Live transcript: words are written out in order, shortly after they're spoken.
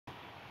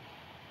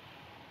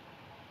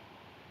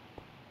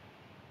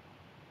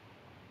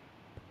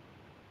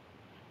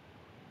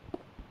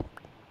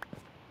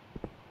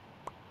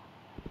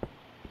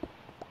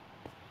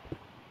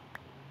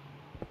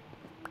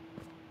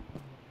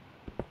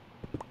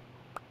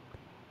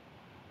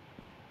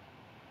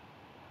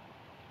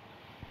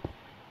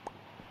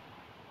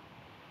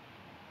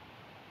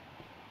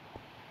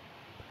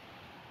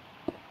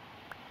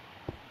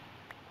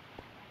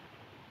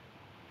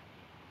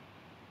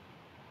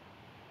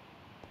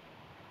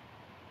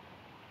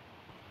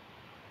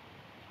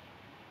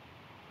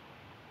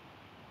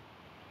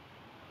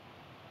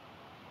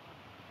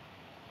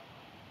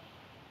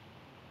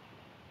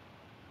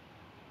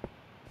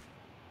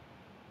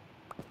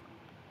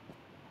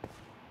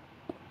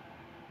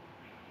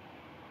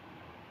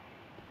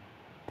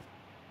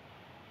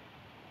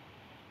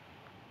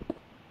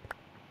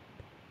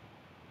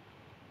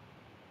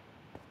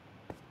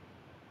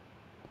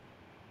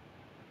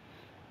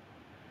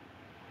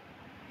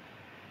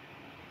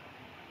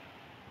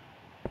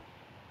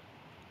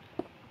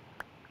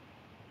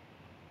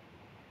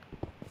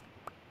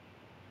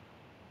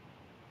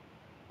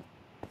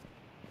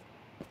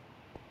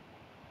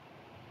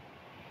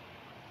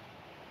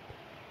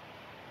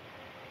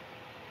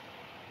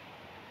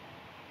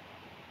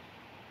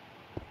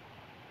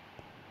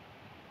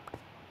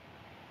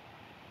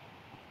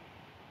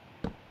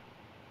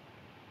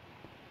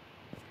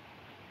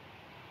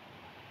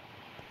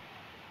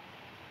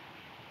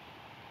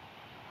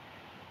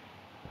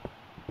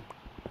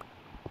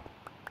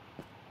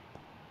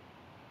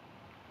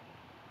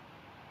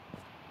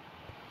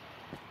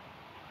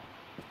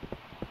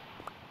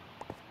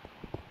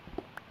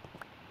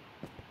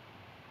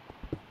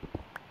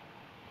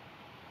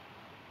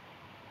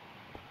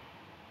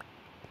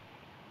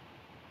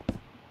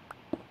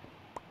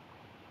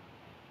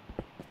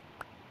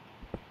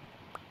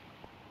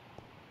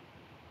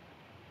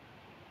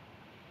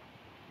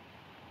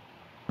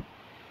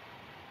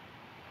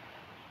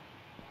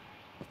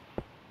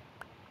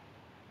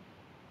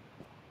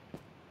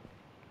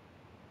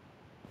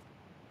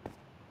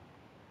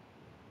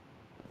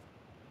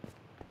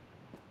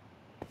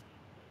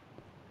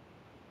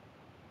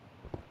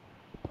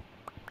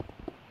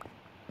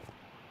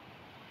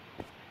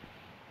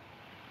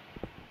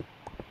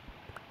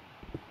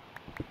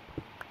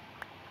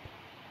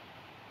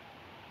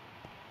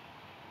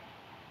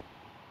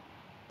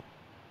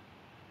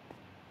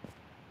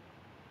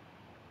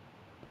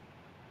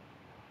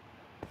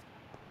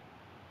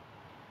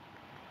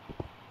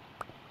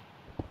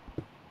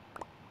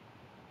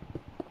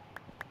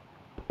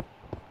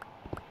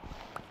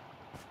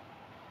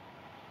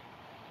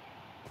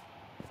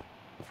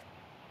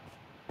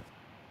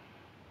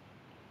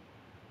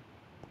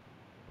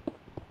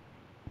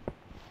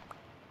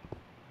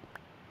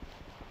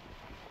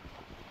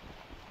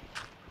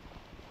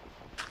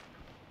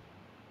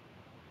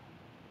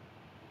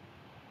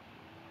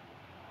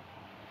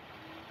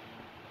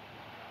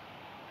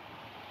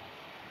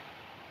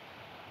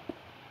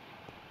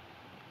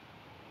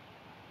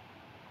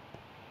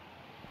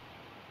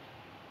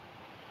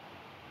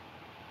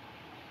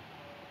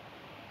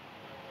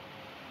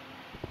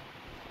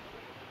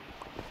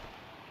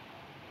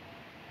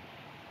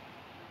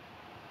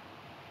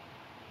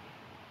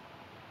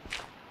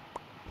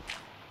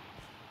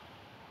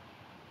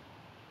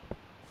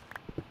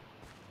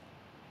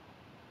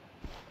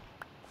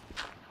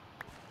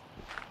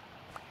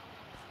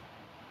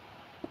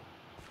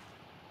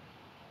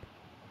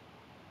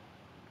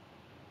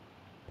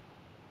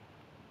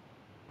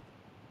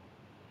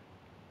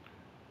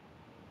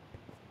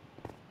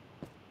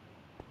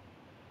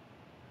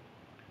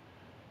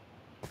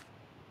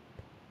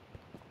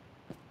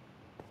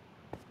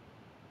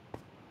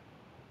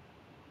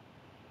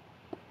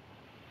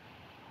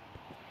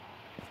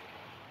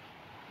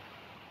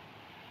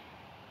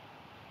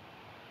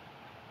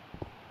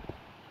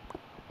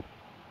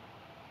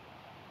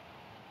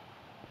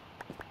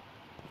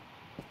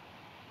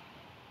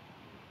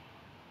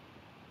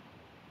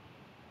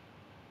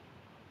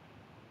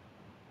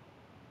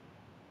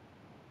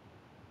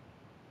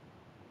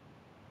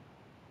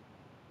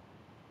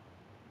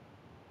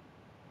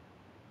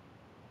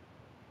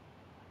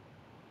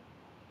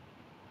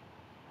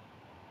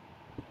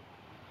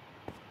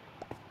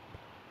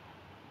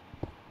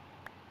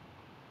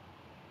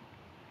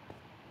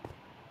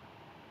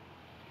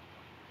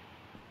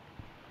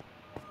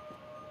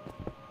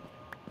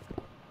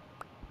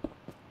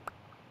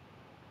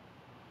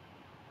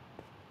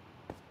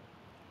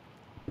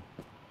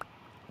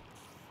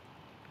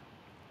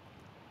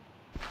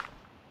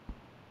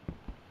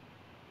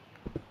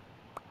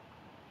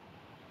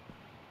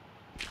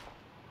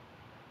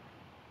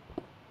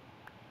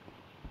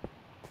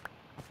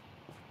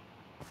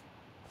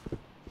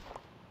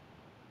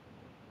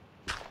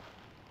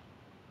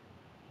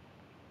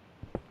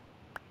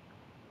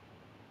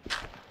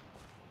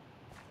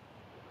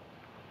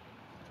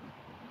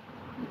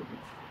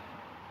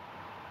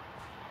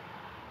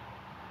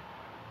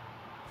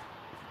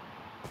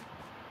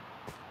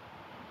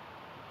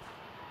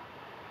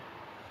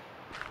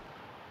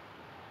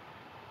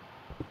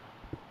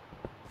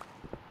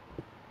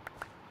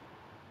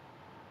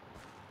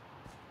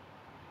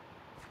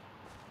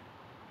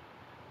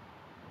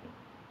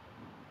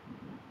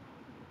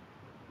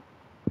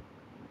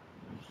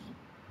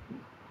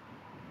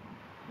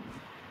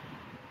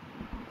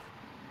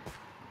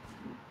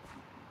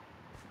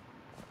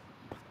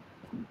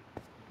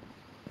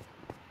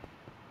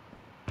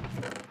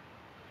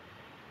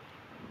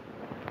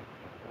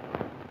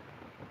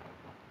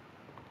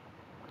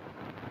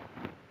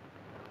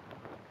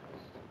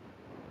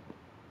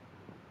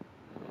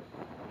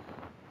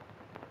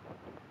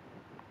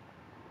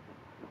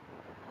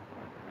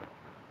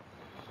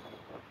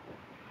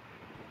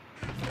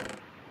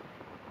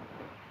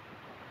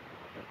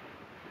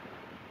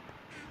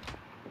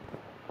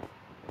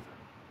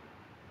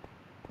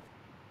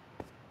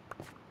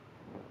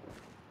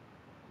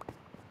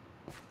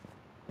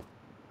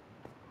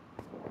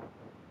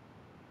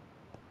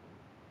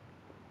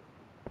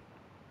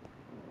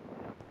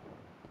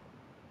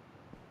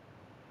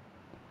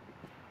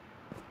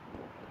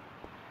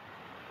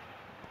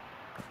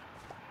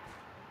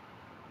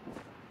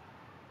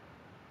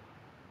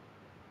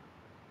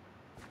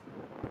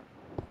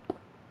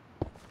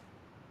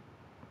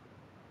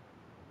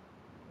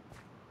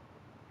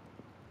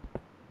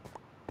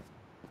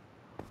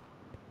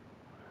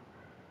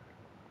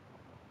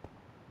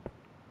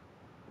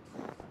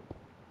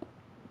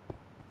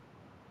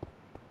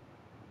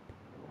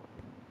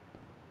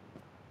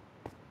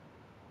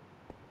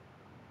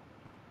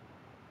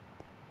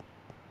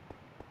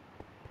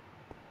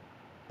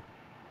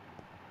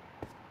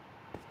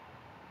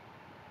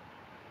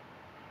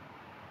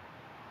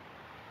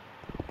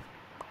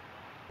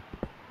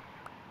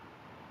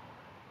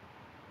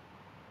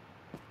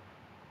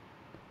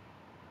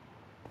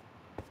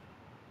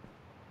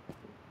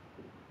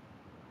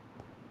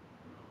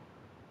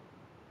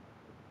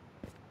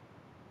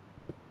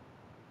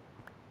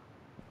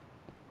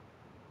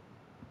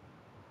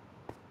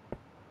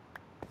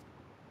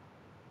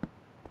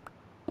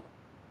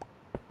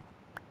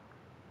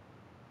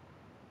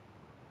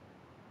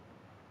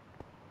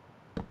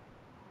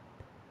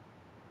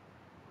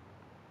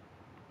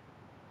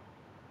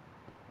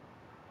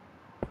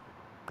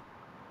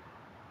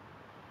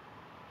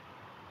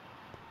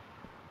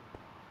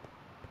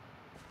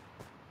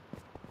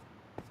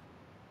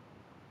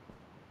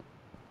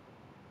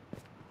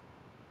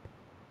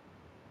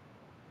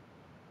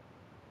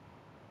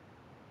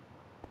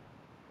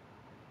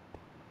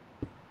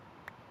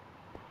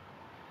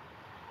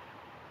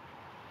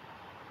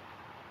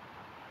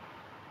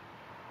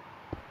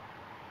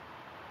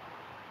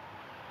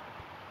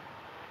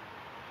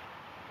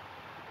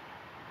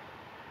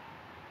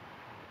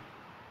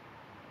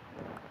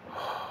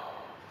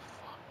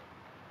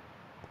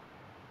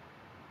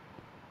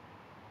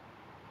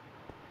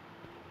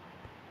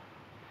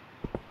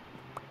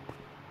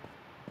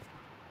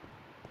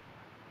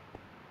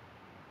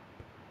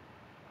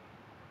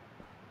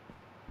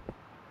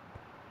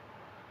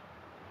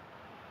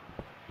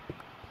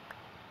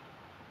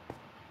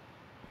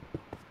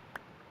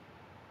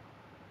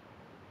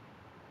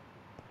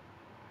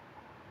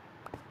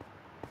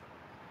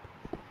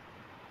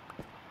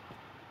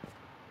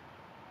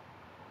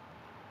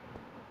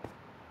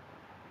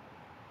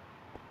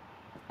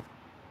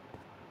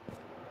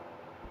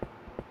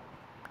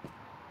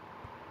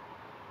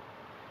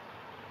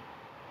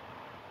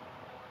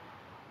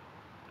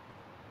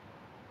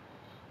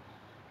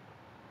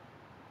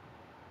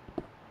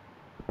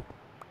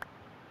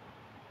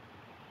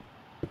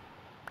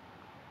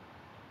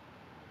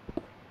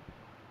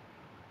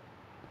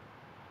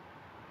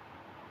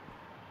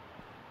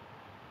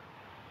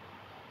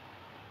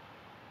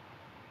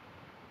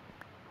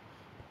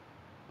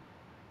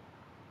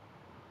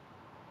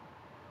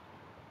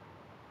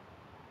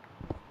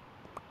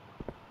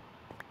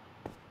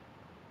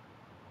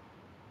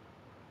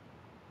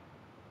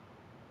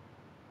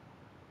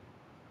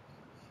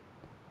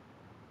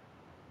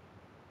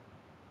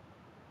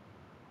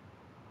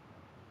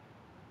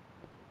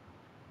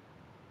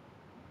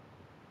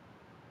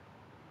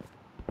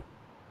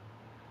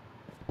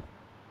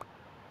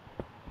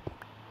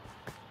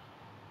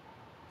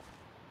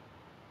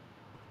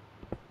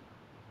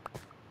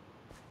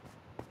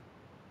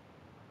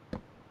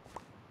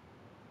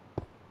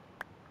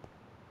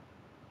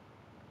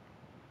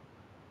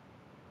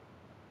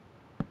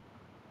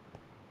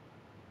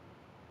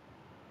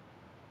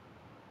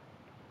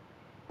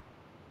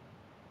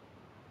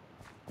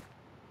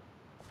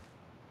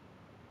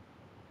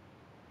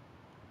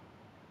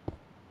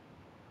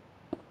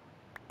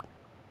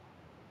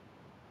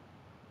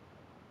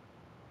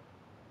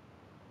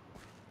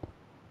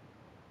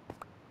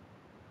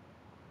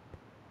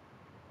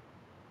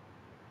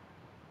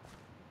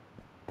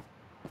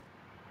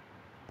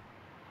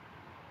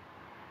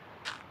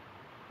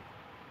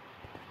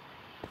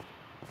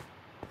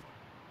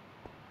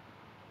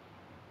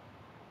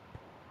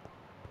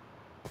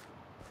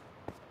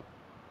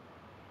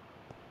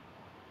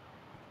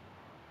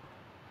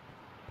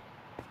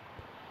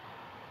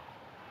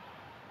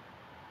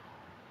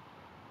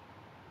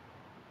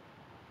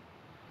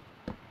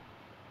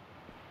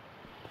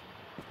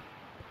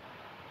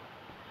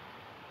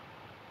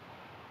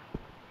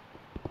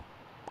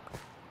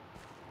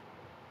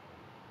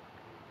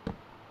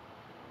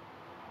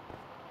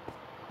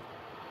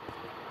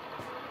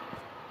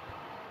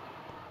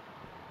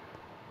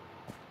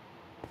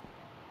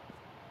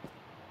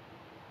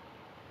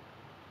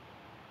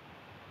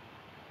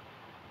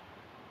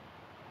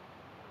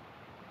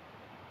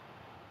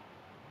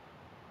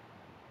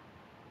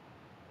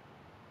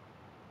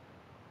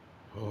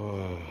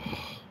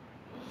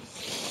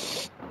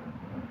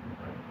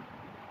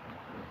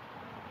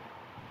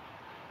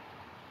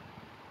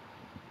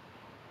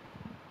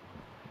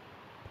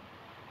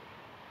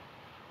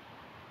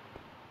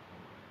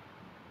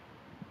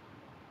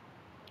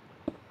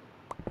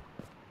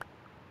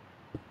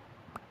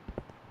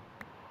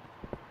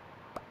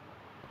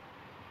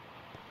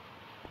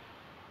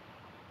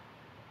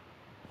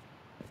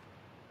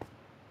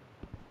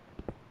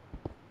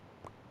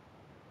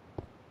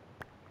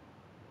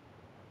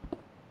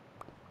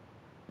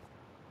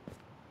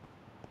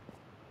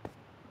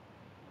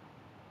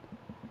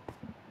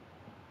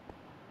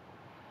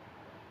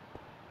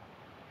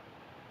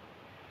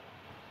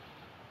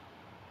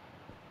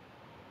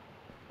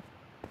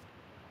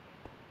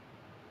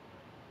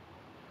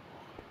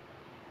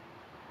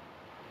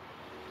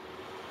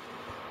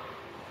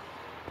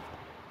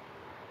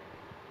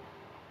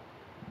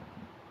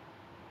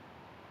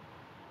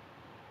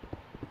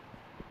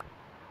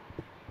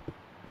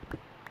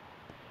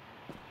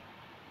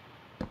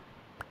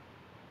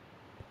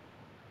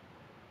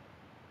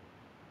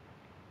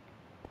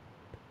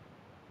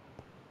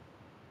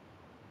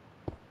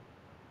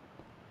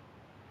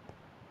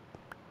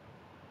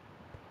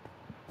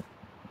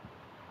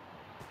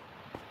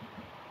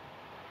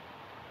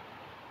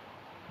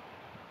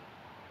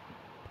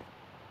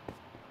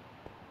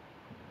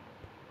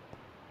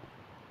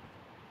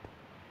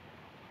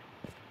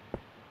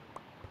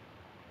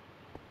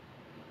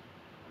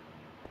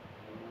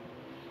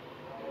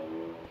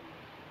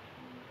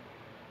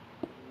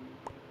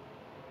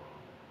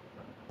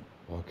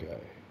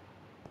Okay.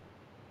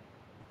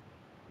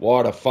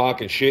 What a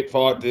fucking shit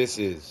fight this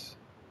is.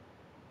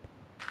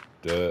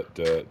 Dirt,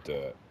 dirt,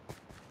 dirt.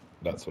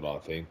 That's what I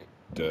think.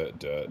 Dirt,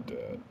 dirt,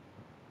 dirt.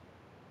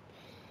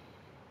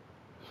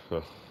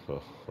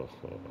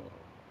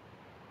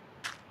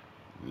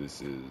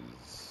 This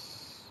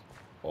is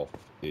off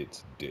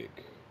its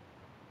dick.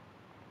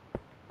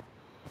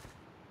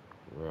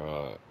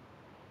 Right.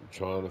 I'm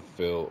trying to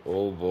fill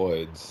all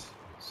voids.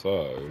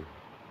 So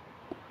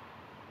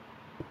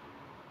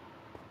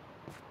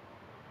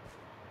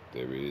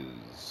there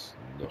is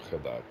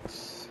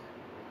Nochadax.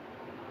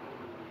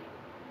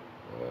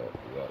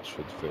 That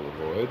should fill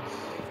voids.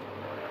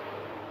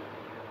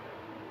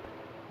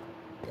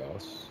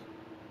 Yes.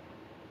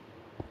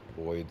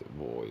 Void,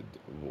 void,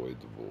 void,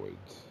 void.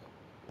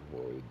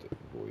 Void,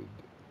 void,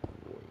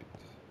 void.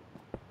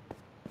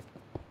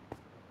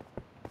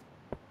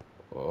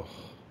 Oh.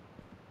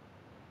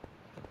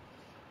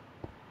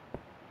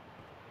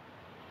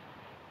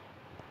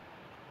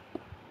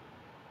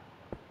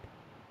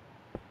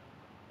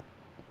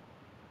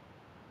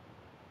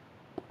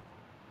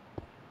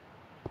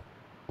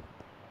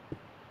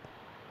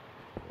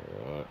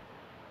 Alright.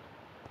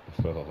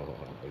 Oh,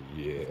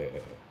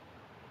 yeah.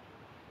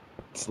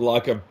 It's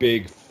like a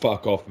big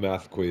fuck off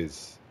math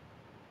quiz.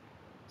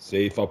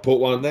 See, if I put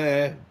one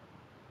there,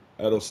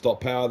 it'll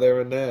stop power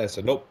there and there.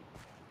 So nope.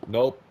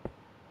 Nope.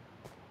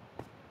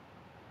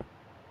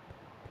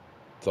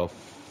 It's a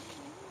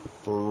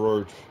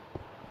fruit.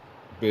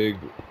 Big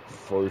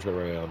fruit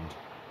around.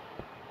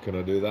 Can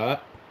I do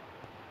that?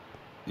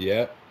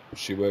 Yeah.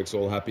 She works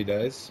all happy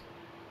days.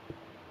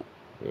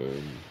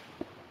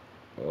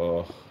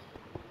 Oh.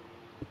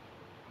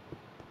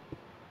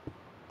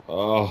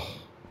 Oh.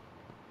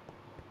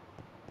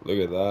 Look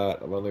at that.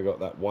 I've only got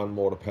that one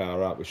more to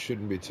power up. It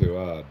shouldn't be too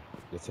hard.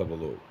 Let's have a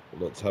look.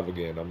 Let's have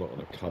again. I'm not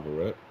going to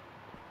cover it.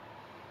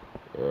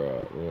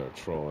 Alright, we're going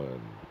to try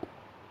and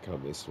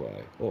come this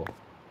way. Oh,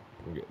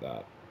 we'll get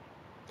that.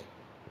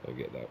 I'll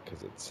get that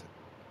because it's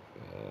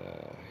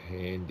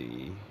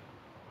handy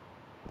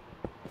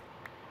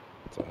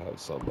to have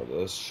some of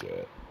this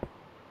shit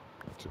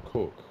to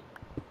cook.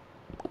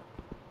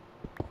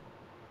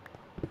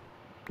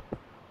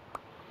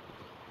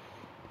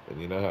 And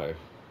you know, I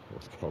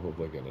was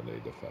probably going to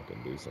need to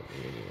fucking do something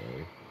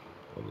anyway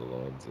on the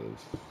lines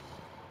of...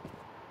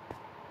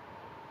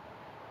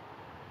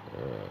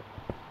 Alright.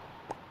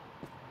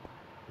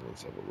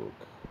 Let's have a look.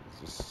 Is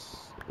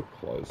this the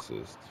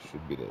closest?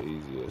 Should be the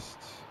easiest.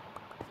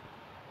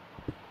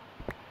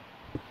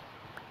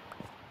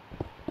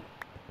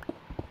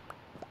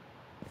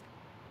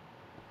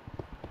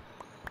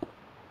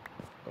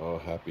 Oh,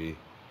 happy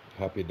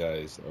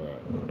days.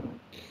 Alright.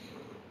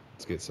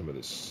 Let's get some of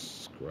this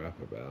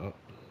scrap about.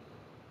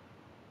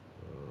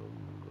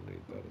 I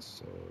need that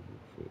aside.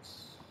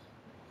 Let's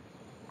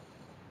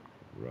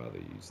rather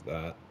use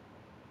that.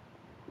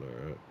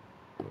 Alright.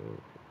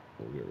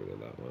 We'll get rid of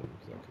that one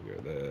because that can go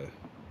there.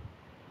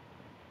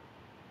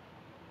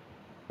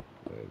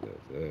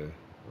 There.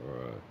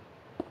 Alright.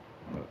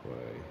 That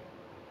way.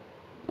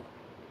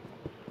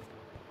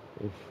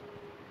 Oof.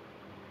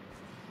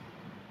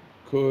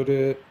 Could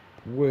it?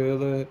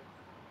 Will it?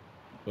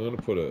 I'm going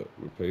to put a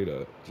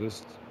repeater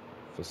just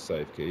for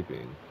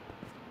safekeeping.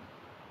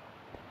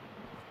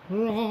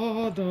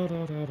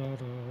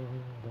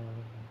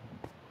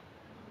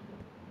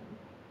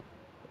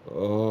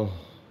 Oh.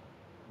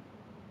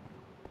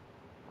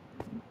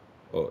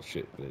 Oh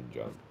shit, then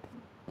jump.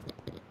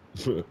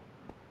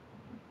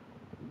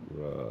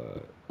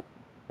 Right.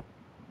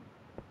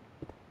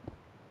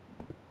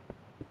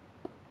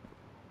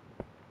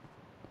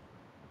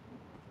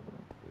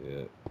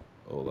 Yeah.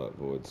 All that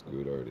void's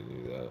good, I already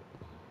knew that.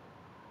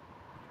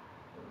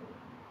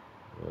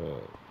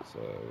 Right, so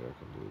I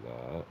can do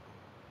that.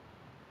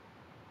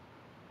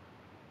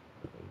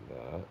 And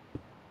that.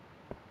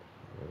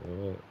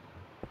 Alright.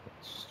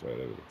 Straight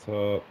over the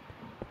top.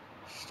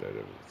 Straight over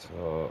the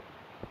top.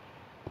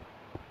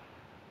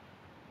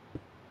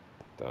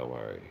 Don't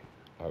worry.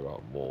 I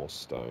got more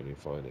stone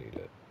if I need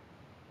it.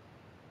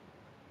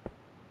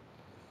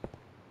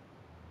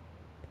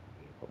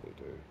 You probably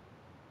do.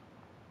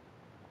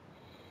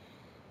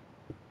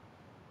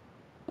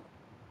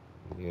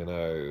 You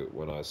know,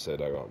 when I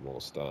said I got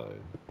more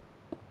stone,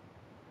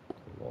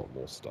 a lot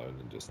more stone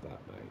than just that,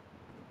 mate.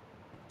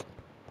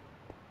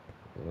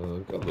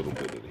 Got a little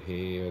bit in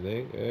here, I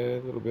think. Yeah,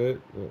 a little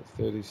bit. Got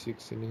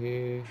 36 in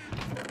here.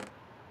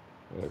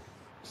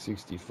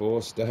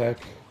 64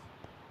 stack.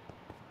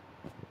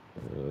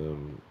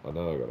 I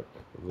know I got a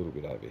little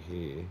bit over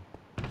here.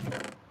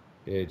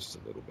 Yeah, just a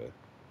little bit.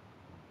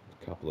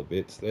 A couple of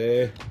bits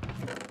there.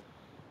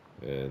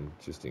 And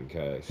just in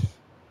case,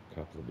 a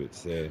couple of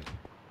bits there.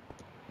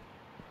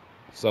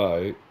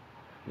 So,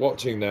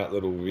 watching that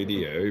little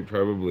video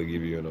probably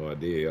give you an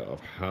idea of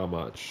how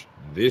much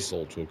this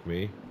all took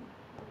me.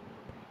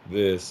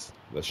 The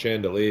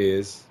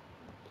chandeliers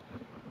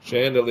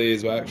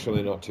were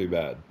actually not too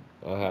bad.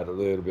 I had a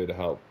little bit of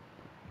help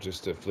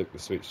just to flip the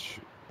switch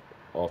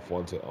off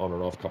on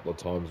and off a couple of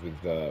times with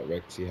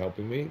Rexy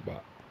helping me,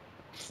 but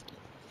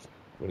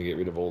I'm going to get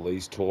rid of all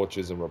these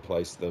torches and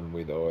replace them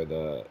with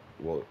either,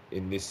 well,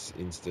 in this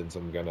instance,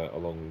 I'm going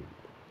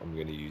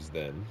to use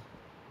them.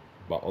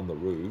 But on the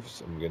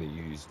roofs, I'm going to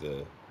use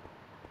the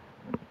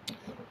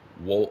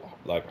wall,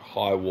 like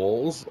high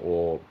walls,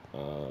 or,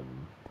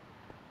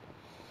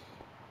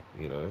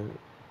 you know,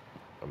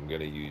 I'm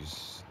going to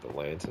use the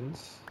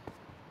lanterns.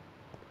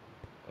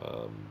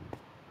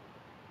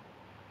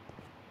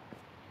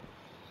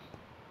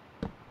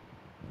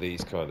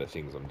 These kind of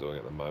things I'm doing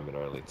at the moment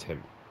are only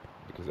temp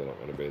because they're not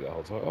going to be the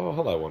whole time. Oh,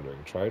 hello,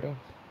 wandering trader.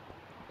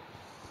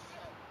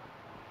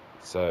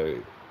 So,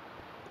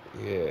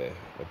 yeah,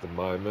 at the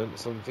moment,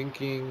 so I'm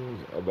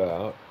thinking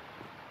about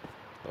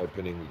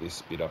opening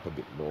this bit up a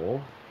bit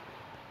more.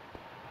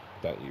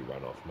 Don't you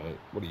run off, mate.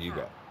 What do you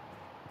got?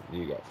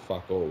 You got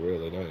fuck all,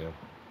 really, don't you?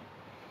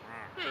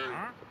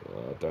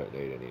 I don't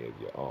need any of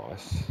your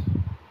ice.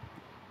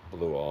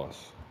 Blue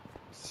ice.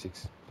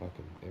 6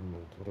 fucking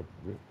emeralds. What a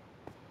rip.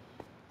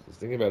 So I was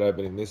thinking about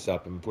opening this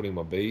up and putting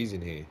my bees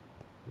in here.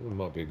 It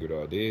might be a good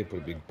idea. Put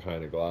a big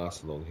pane of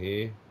glass along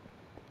here.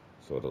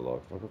 Sort of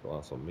like, have I got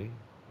glass on me?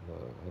 No,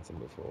 I had some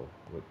before.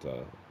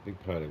 But big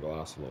pane of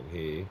glass along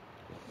here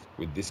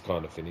with this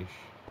kind of finish.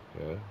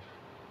 Yeah.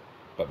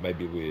 But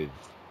maybe with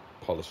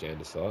polished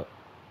andesite.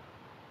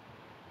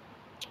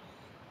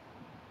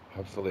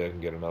 Hopefully I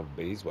can get enough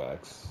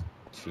beeswax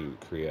to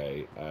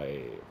create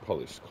a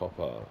polished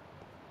copper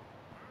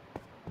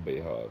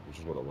beehive, which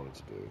is what I wanted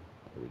to do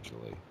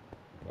originally.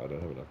 I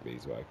don't have enough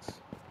beeswax.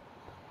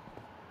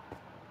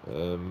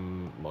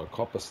 My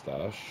copper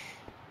stash,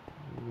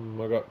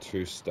 I got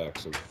 2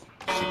 stacks of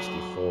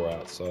 64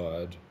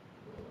 outside.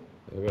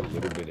 I've got a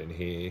little bit in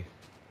here,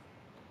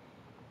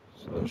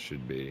 so that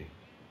should be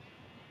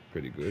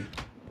pretty good.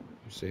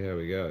 We'll see how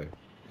we go.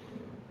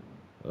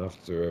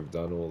 After I've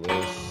done all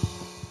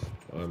this,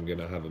 I'm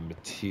gonna have a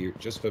material,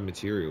 just for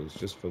materials,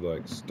 just for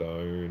like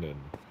stone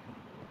and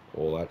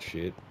all that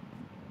shit.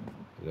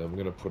 And I'm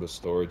gonna put a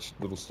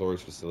little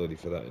storage facility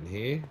for that in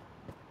here.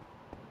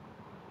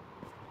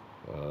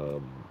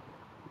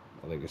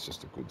 I think it's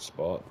just a good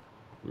spot,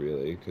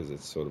 really, because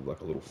it's sort of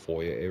like a little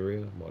foyer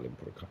area. Might even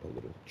put a couple of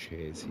little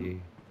chairs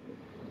here.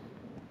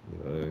 You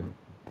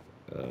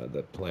know,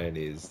 the plan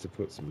is to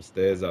put some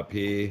stairs up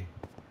here.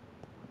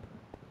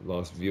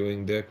 Nice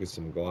viewing deck with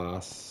some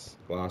glass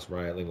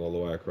railing all the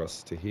way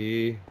across to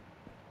here.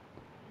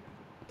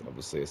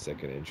 Obviously a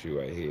second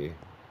entryway here.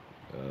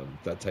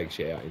 That takes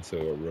you out into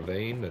a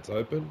ravine that's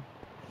open,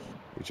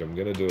 which I'm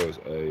going to do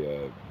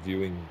a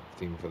viewing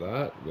thing for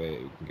that, where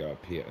you can go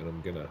up here, and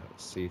I'm going to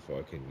see if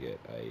I can get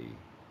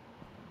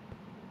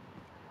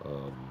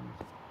I'm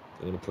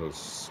going to put a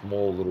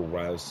small little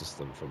rail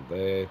system from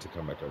there to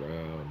come back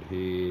around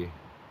here,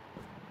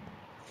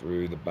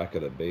 through the back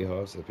of the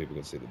beehive so people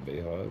can see the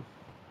beehive.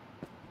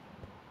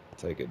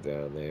 Take it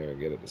down there and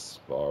get it to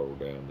spiral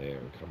down there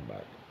and come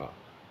back up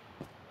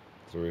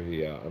through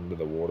here, under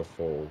the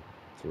waterfall,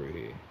 through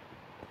here.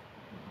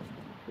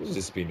 This would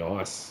just be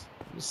nice.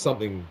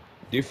 Something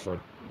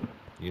different,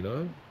 you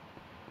know?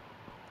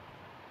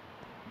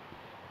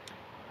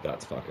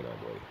 That's fucking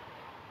ugly.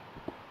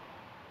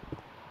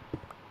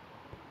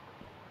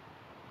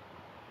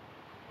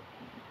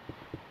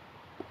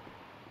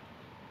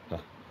 Huh.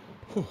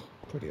 Whew,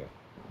 prettier.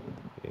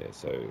 Yeah,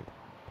 so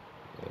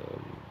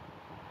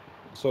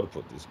sort of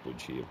put this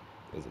bridge here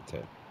as a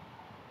tent.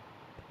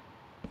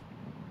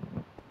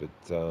 But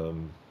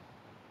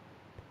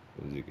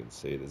as you can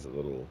see, there's a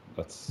little,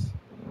 that's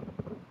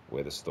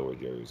where the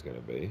storage area is going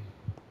to be.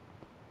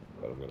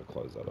 But I'm going to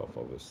close that off,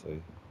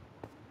 obviously.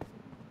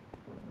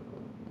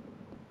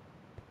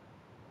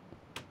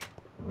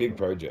 Big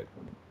project.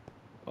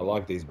 I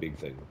like these big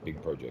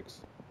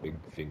projects. Big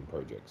thing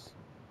projects.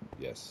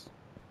 Yes.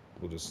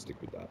 We'll just stick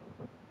with that.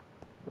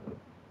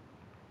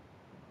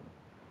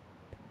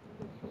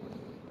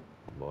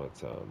 Might,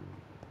 so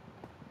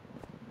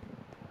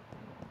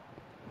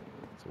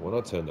when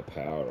I turn the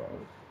power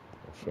off,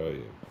 I'll show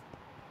you.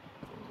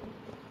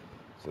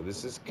 So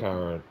this is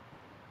current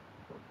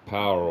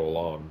power all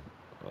on.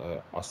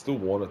 I still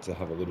want it to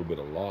have a little bit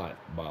of light,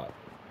 but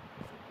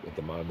at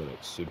the moment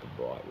it's super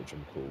bright, which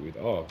I'm cool with.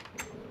 Oh,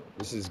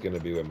 this is going to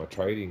be where my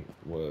trading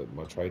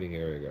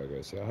area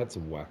goes. See, I had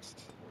some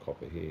waxed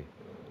copper here.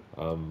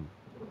 So I'm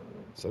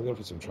going to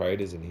put some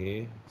traders in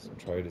here, some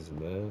traders in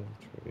there,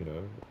 you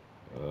know,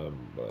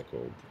 what are they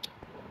called?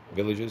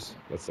 Villages,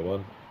 that's the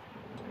one.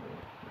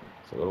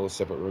 So I've got all the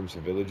separate rooms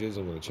for villages.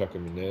 I'm going to chuck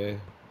them in there.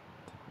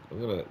 I'm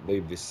going to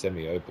leave this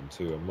semi-open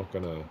too. I'm not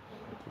going to,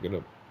 we're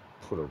going to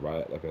put a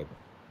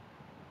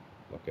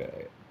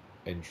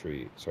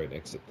an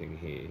exit thing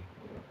here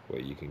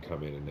where you can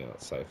come in and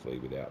out safely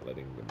without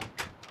letting the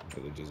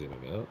villagers in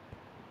and out.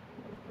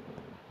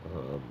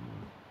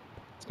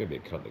 It's going to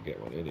be a cunt to get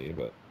one in here,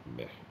 but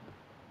meh.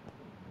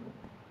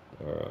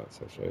 Alright,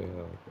 so I'll show you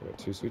how. I've got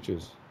 2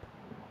 switches.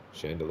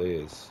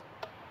 Chandeliers.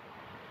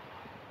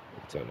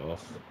 Turn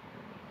off.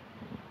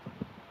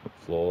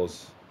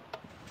 Floors.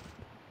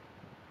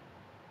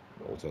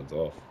 All turns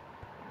off.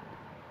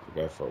 If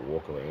we go for a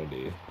walk around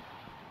here,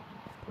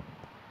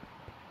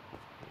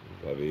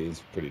 over here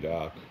is pretty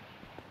dark.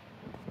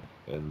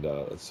 And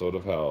it's sort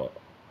of how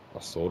I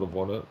sort of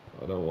want it.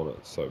 I don't want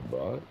it so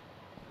bright.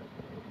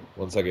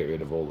 Once I get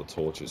rid of all the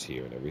torches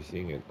here and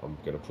everything, and I'm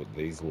going to put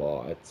these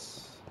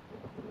lights,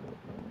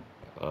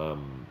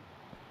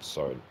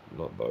 sorry,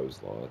 not those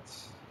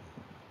lights,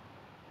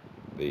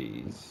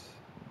 these,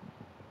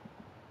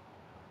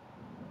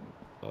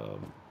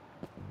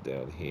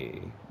 down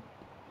here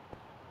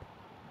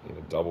in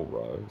a double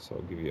row, so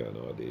I'll give you an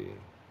idea,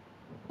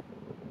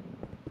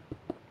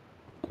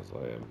 because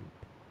I am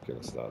going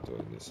to start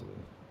doing this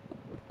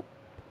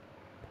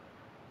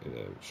in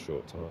a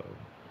short time.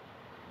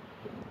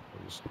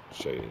 I'll just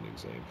show you an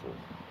example.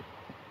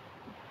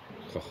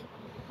 So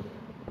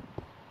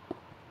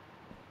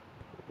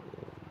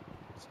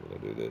I'm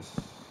going to do this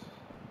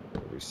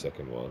every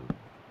second one.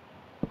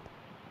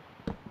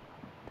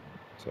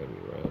 Turn me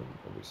around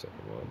every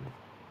second one.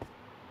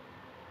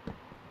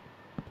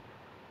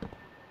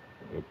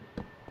 Yep.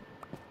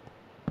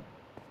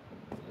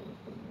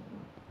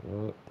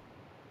 Right.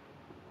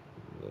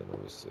 And then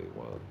obviously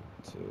 1,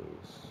 2.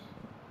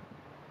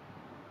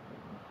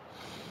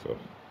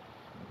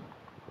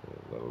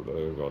 That'll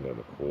do. Going down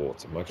to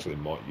quartz. I actually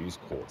might use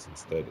quartz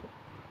instead.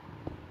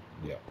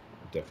 Yeah,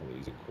 definitely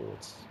using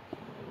quartz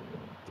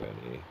down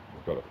here.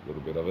 I've got a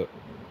little bit of it.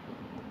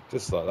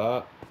 Just like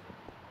that.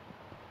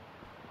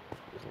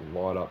 Just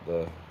light up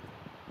the...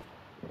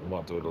 I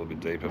might do it a little bit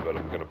deeper, but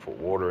I'm going to put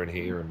water in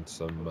here and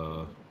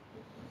some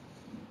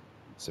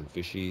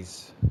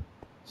fishies,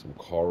 some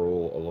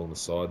coral along the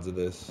sides of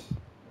this.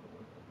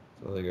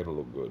 So I think it'll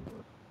look good.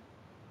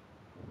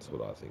 That's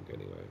what I think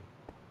anyway.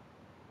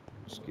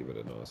 Just give it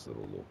a nice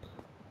little look.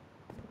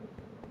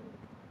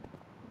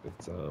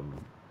 But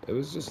it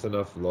was just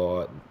enough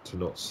light to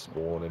not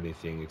spawn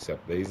anything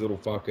except these little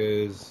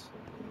fuckers.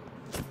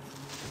 That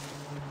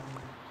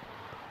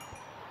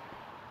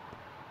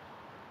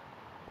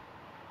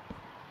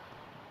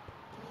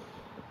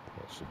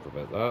should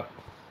prevent that.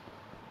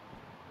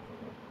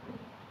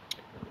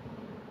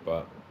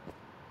 But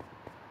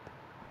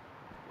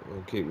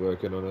we'll keep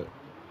working on it.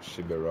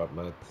 Should be right,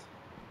 mate.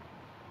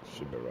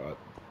 Should be right.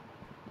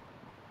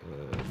 I'm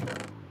going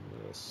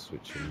to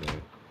switch in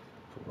there.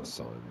 Put my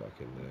sign back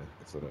in there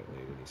because I don't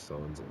need any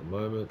signs at the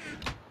moment.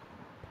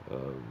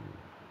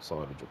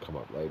 Signage will come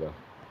up later.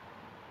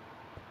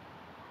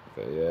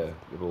 But yeah,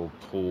 little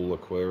pool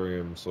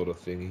aquarium sort of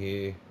thing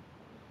here,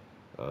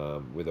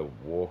 with a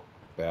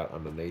walkabout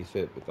underneath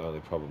it. But the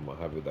only problem I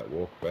have with that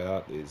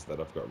walkabout is that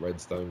I've got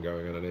redstone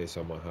going underneath,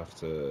 so I might have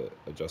to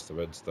adjust the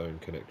redstone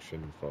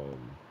connection from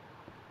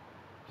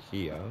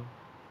here,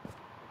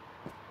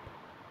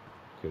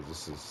 because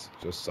this is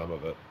just some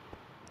of it.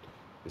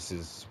 This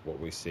is what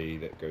we see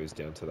that goes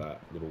down to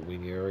that little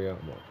wing area.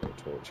 I might put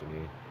a torch in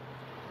here.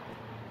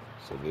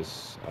 So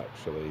this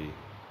actually,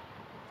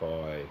 if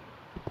I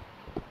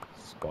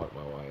spike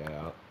my way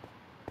out,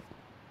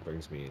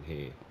 brings me in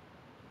here.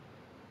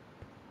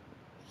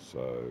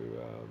 So,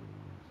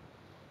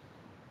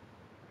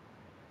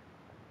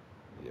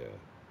 yeah.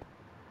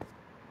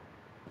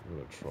 I'm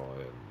going to try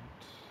and...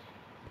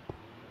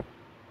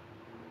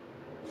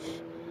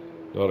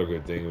 Not a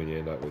good thing when you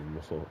end up with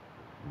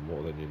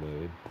more than you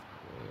need.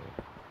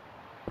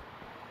 A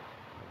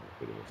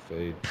bit of a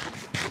feed.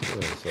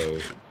 Yeah, so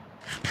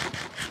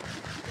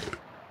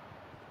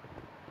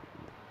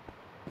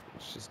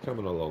it's just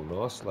coming along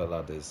nicely,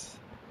 ladders.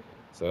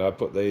 So I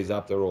put these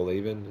up, they're all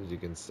even, as you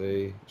can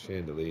see.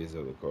 Chandeliers, they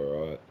look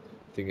alright.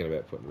 Thinking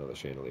about putting another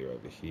chandelier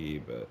over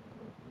here, but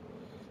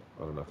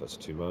I don't know if that's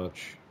too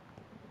much,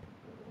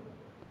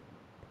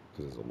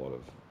 because there's a lot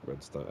of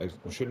redstone. It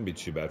shouldn't be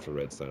too bad for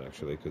redstone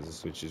actually, because the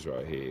switch is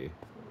right here.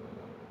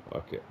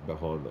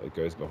 It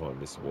goes behind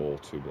this wall,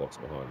 2 blocks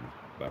behind,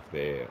 back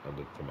there,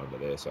 from under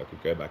there, so I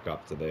could go back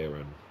up to there,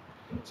 and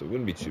so it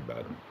wouldn't be too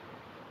bad.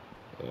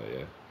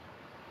 Yeah.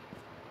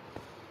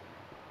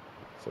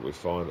 So we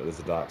find that there's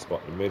a dark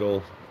spot in the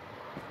middle.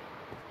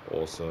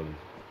 Awesome.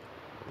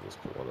 I'll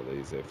just put one of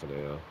these there for now,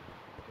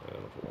 and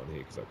I'll put one here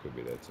because that could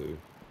be there too.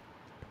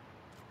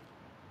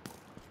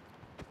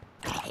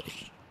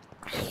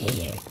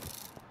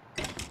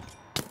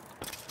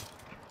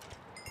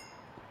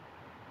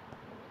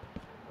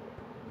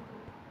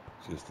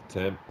 Just a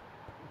temp.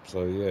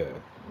 So yeah,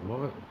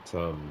 might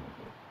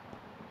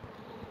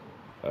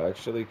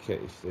actually,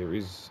 if there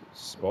is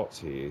spots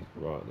here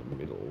right in the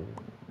middle.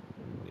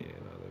 Yeah,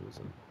 no, there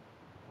isn't.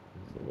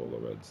 There's all the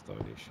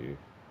redstone issue.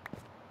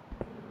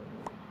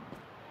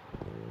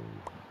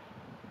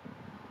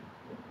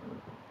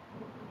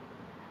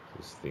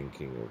 Just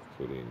thinking of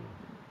putting,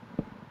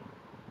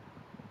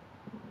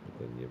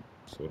 then you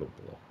sort of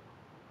block.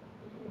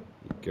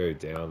 You go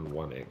down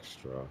one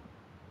extra.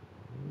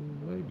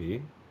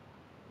 Maybe.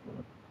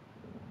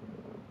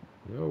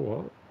 You know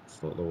what?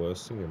 It's not the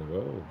worst thing in the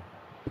world.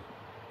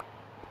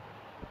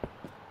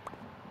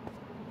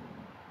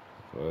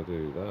 If I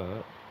do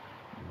that,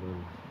 and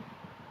then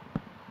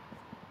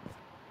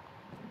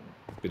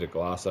a bit of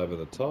glass over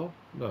the top,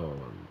 no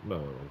one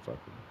will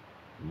fucking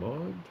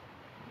mind.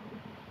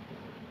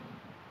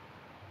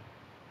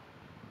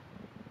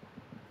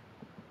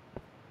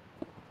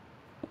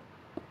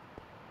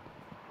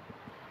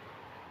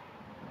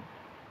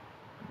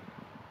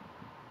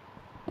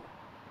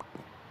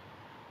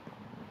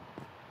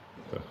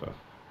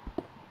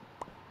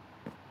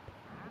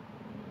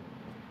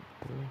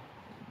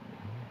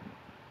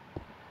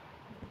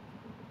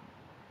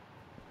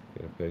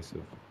 piece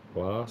of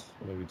glass.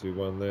 Maybe do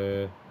one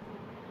there.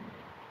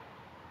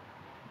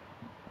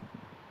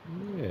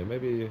 Yeah,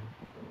 maybe a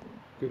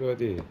good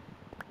idea.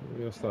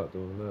 Maybe I'll start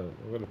doing that.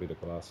 I've got a bit of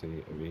glass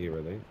over here,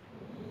 I think.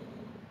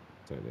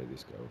 Don't need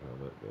this gold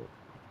helmet, but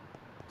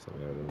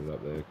somehow it ended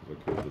up there because I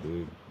killed the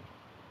dude.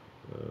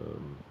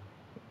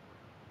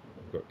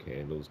 I've got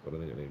candles, but I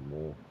think I need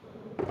more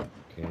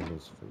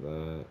candles for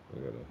that. I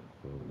gotta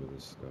find a bit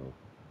of skull.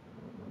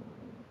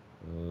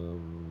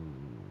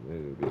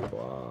 Maybe a bit of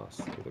glass.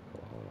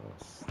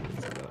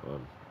 There's that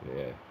one.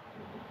 Yeah.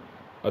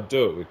 I'd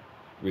do it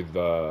with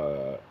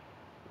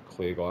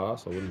clear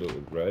glass. I wouldn't do it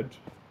with red,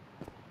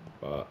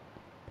 but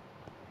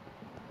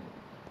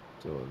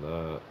doing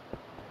that.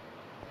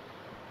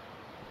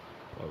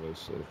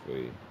 Obviously, if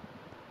we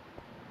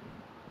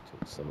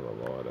took some of the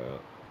light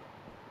out,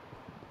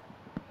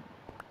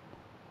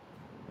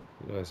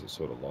 you know, as it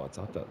sort of lights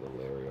up that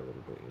little area a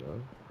little bit, you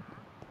know.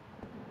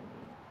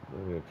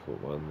 Maybe I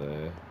put one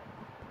there,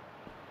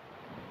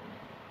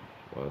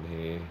 one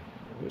here.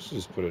 Let's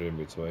just put it in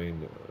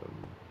between.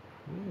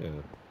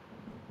 Yeah,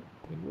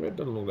 and red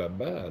doesn't look that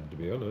bad, to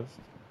be honest.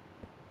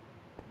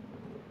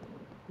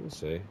 We'll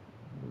see.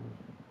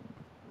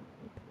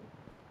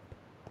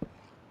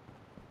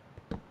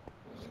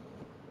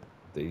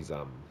 These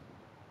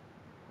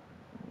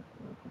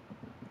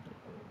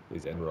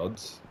end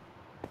rods,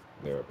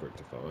 they're a brick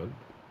to find.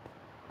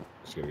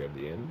 Just gotta go to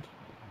the end,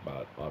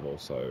 but I've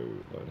also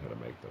learned how to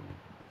make them,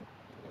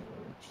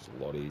 which is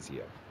a lot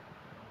easier.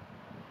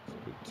 So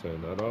we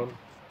turn that on.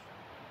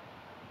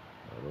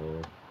 And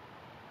all.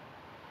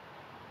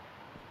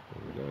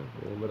 There we go.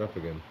 All lit up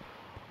again.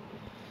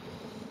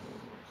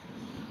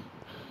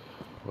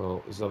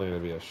 Well, it's only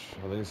going to be I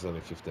think this is only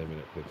a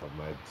 15-minute clip I've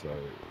made, so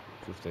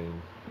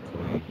 15,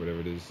 20, whatever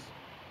it is.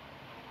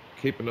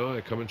 Keep an eye,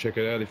 come and check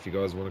it out if you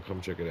guys want to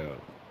come check it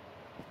out.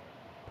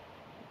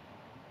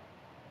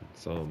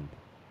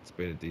 It's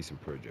been a decent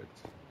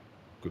project.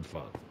 Good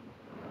fun.